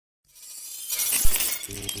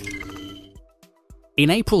In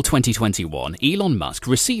April 2021, Elon Musk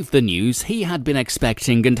received the news he had been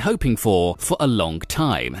expecting and hoping for a long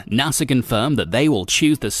time. NASA confirmed that they will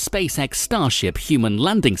choose the SpaceX Starship human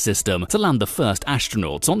landing system to land the first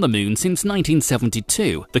astronauts on the moon since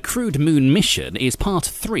 1972. The crewed moon mission is part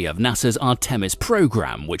 3 of NASA's Artemis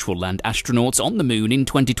program, which will land astronauts on the moon in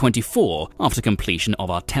 2024 after completion of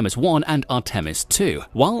Artemis 1 and Artemis 2.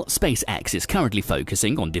 While SpaceX is currently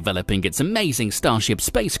focusing on developing its amazing Starship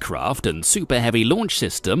spacecraft and super heavy launch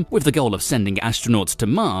system with the goal of sending astronauts to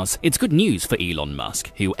Mars, it's good news for Elon Musk,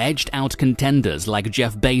 who edged out contenders like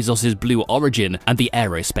Jeff Bezos' Blue Origin and the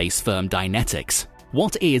aerospace firm Dynetics.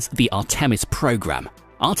 What is the Artemis program?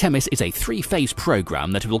 Artemis is a 3-phase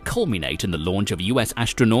program that will culminate in the launch of US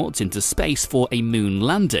astronauts into space for a moon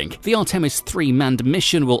landing. The Artemis 3 manned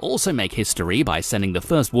mission will also make history by sending the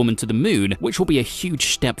first woman to the moon, which will be a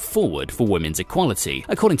huge step forward for women's equality.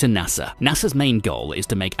 According to NASA, NASA's main goal is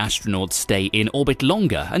to make astronauts stay in orbit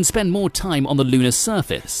longer and spend more time on the lunar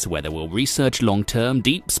surface, where they will research long-term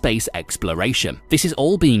deep space exploration. This is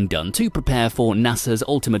all being done to prepare for NASA's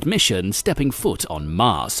ultimate mission, stepping foot on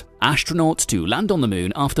Mars. Astronauts to land on the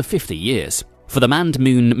moon after 50 years. For the manned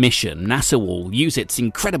moon mission, NASA will use its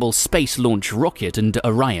incredible space launch rocket and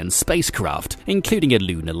Orion spacecraft, including a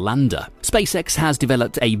lunar lander. SpaceX has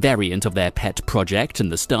developed a variant of their pet project, and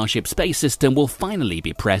the Starship space system will finally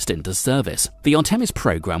be pressed into service. The Artemis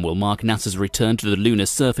program will mark NASA's return to the lunar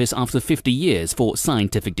surface after 50 years for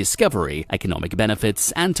scientific discovery, economic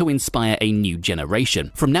benefits, and to inspire a new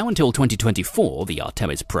generation. From now until 2024, the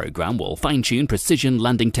Artemis program will fine-tune precision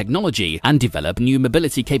landing technology and develop new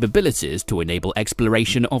mobility capabilities to enable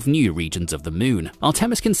exploration of new regions of the moon.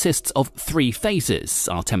 Artemis consists of 3 phases: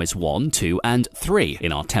 Artemis 1, 2, and 3.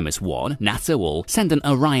 In Artemis 1, NASA will send an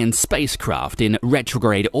Orion spacecraft in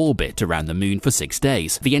retrograde orbit around the moon for 6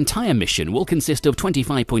 days. The entire mission will consist of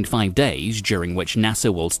 25.5 days, during which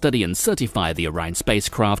NASA will study and certify the Orion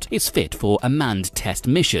spacecraft is fit for a manned test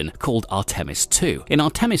mission called Artemis 2. In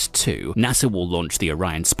Artemis 2, NASA will launch the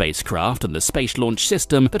Orion spacecraft and the Space Launch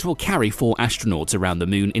System that will carry 4 astronauts around the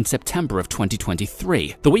moon in September of 2023.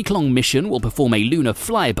 The week-long mission will perform a lunar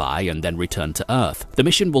flyby and then return to Earth. The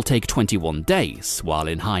mission will take 21 days. While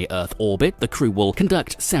in high Earth orbit, the crew will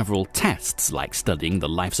conduct several tests, like studying the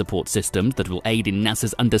life support systems that will aid in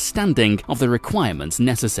NASA's understanding of the requirements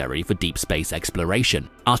necessary for deep space exploration.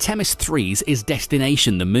 Artemis 3's is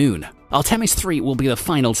Destination the Moon. Artemis 3 will be the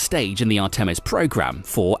final stage in the Artemis program.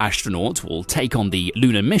 4 astronauts will take on the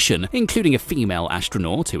lunar mission, including a female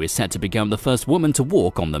astronaut who is set to become the first woman to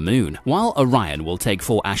walk on the moon. While Orion will take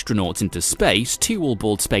 4 astronauts into space, 2 will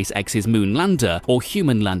board SpaceX's moon lander or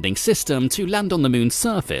human landing system to land on the moon's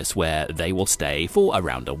surface, where they will stay for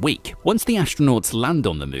around a week. Once the astronauts land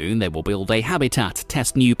on the moon, they will build a habitat,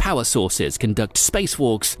 test new power sources, conduct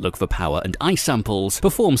spacewalks, look for power and ice samples,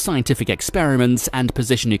 perform scientific experiments, and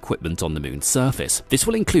position equipment on the moon's surface. This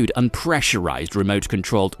will include unpressurized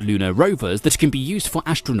remote-controlled lunar rovers that can be used for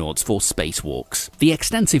astronauts for spacewalks. The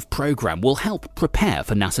extensive program will help prepare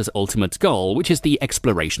for NASA's ultimate goal, which is the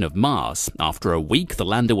exploration of Mars. After a week, the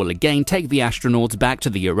lander will again take the astronauts back to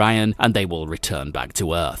the Orion, and they will return back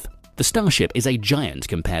to Earth. The Starship is a giant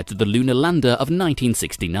compared to the lunar lander of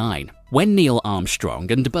 1969. When Neil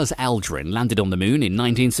Armstrong and Buzz Aldrin landed on the moon in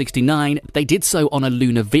 1969, they did so on a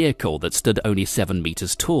lunar vehicle that stood only 7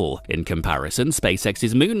 meters tall. In comparison,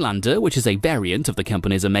 SpaceX's moon lander, which is a variant of the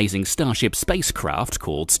company's amazing Starship spacecraft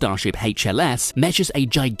called Starship HLS, measures a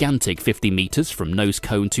gigantic 50 meters from nose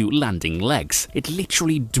cone to landing legs. It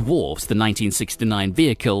literally dwarfs the 1969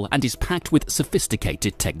 vehicle and is packed with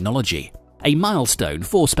sophisticated technology. A milestone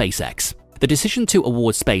for SpaceX. The decision to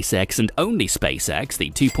award SpaceX and only SpaceX the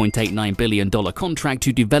 $2.89 billion contract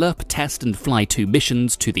to develop, test, and fly 2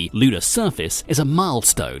 missions to the lunar surface is a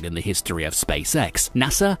milestone in the history of SpaceX.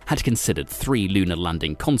 NASA had considered 3 lunar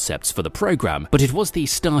landing concepts for the program, but it was the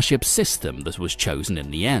Starship system that was chosen in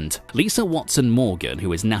the end. Lisa Watson-Morgan,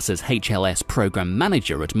 who is NASA's HLS program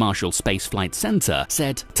manager at Marshall Space Flight Center,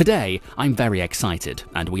 said, "Today, I'm very excited,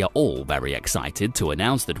 and we are all very excited to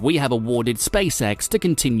announce that we have awarded SpaceX to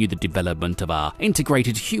continue the development of our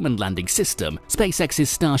integrated human landing system. SpaceX's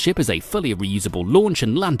Starship is a fully reusable launch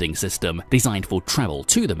and landing system designed for travel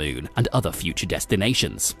to the moon and other future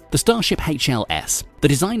destinations." The Starship HLS. The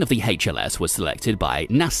design of the HLS was selected by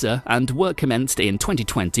NASA, and work commenced in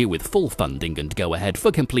 2020 with full funding and go-ahead for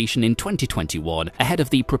completion in 2021, ahead of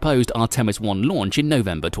the proposed Artemis 1 launch in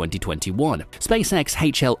November 2021. SpaceX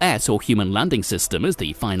HLS, or Human Landing System, is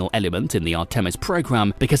the final element in the Artemis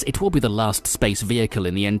program because it will be the last space vehicle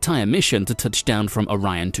in the entire mission mission to touch down from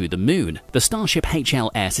Orion to the Moon. The Starship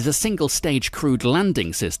HLS is a single-stage crewed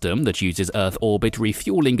landing system that uses Earth orbit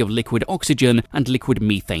refueling of liquid oxygen and liquid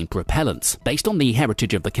methane propellants. Based on the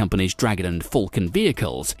heritage of the company's Dragon and Falcon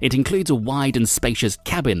vehicles, it includes a wide and spacious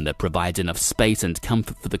cabin that provides enough space and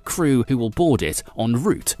comfort for the crew who will board it en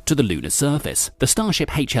route to the lunar surface. The Starship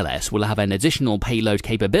HLS will have an additional payload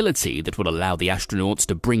capability that will allow the astronauts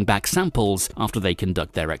to bring back samples after they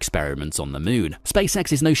conduct their experiments on the Moon.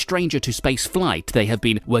 SpaceX is no stranger to spaceflight. They have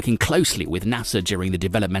been working closely with NASA during the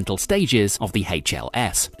developmental stages of the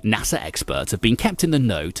HLS. NASA experts have been kept in the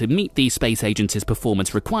know to meet the space agency's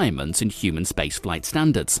performance requirements and human spaceflight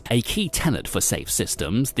standards. A key tenet for safe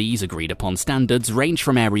systems, these agreed-upon standards range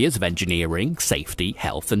from areas of engineering, safety,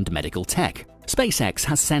 health, and medical tech. SpaceX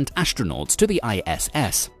has sent astronauts to the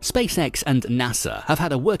ISS. SpaceX and NASA have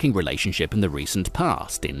had a working relationship in the recent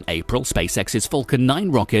past. In April, SpaceX's Falcon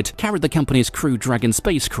 9 rocket carried the company's Crew Dragon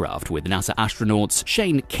spacecraft with NASA astronauts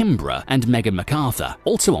Shane Kimbrough and Megan MacArthur.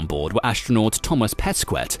 Also on board were astronaut Thomas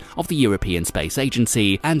Pesquet of the European Space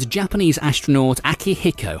Agency and Japanese astronaut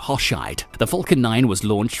Akihiko Hoshide. The Falcon 9 was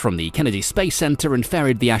launched from the Kennedy Space Center and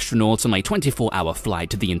ferried the astronauts on a 24-hour flight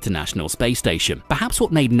to the International Space Station. Perhaps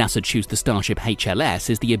what made NASA choose the Starship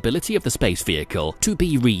HLS is the ability of the space vehicle to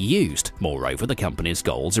be reused. Moreover, the company's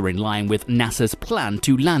goals are in line with NASA's plan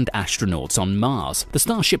to land astronauts on Mars. The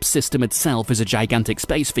Starship system itself is a gigantic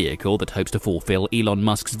space vehicle that hopes to fulfill Elon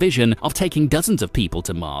Musk's vision of taking dozens of people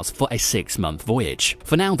to Mars for a 6-month voyage.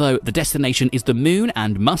 For now, though, the destination is the Moon,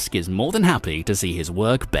 and Musk is more than happy to see his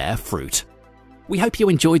work bear fruit. We hope you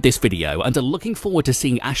enjoyed this video and are looking forward to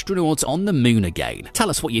seeing astronauts on the Moon again. Tell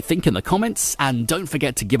us what you think in the comments, and don't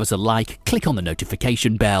forget to give us a like, click on the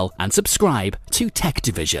notification bell, and subscribe to Tech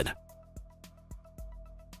Division.